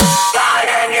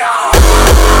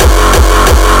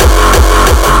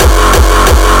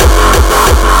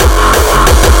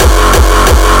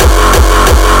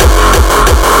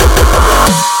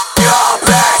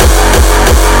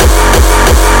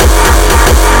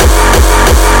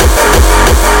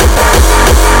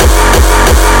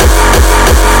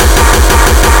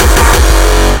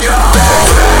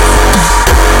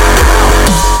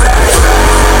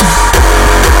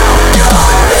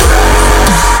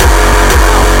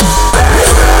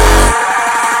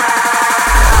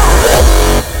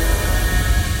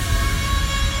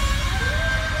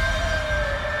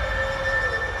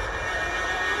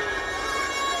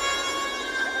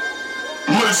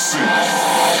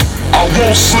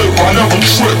slip, I never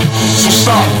trip, so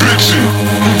stop bitching.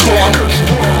 Clark,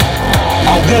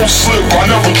 I won't slip, I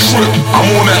never trip, I'm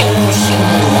on that.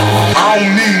 I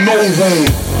don't need no room.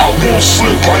 I won't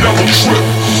slip, I never trip,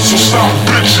 so stop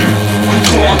bitching.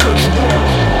 Clark,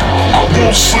 I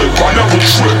won't slip, I never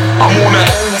trip, I'm on that.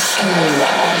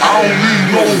 I don't need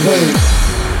no room.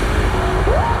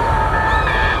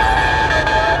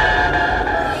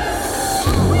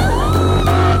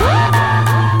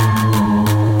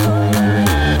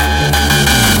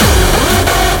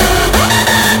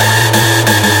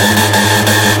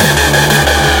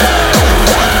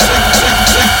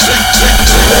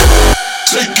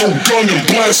 Take your gun and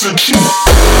blast it too.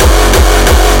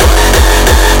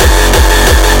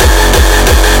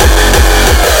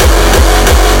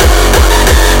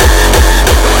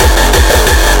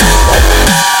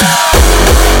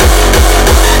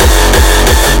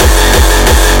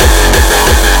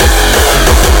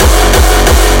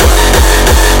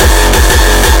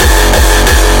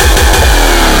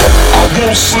 I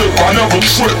won't slip, I never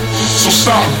trip, so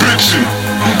stop bitching.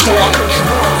 Clark,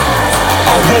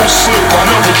 I won't slip, I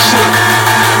never trip.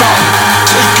 Stop,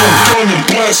 take your gun and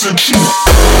blast it too.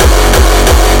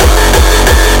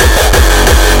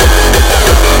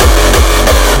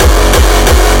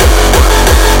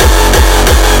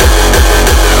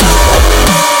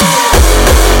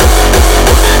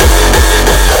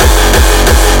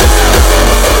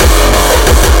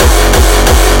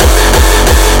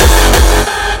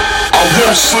 I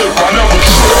won't slip, I never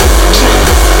trip, trip,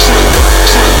 trip,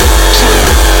 trip, trip,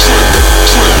 trip,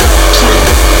 trip, trip,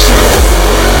 trip.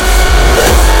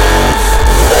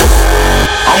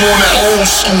 I'm on that old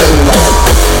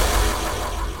school.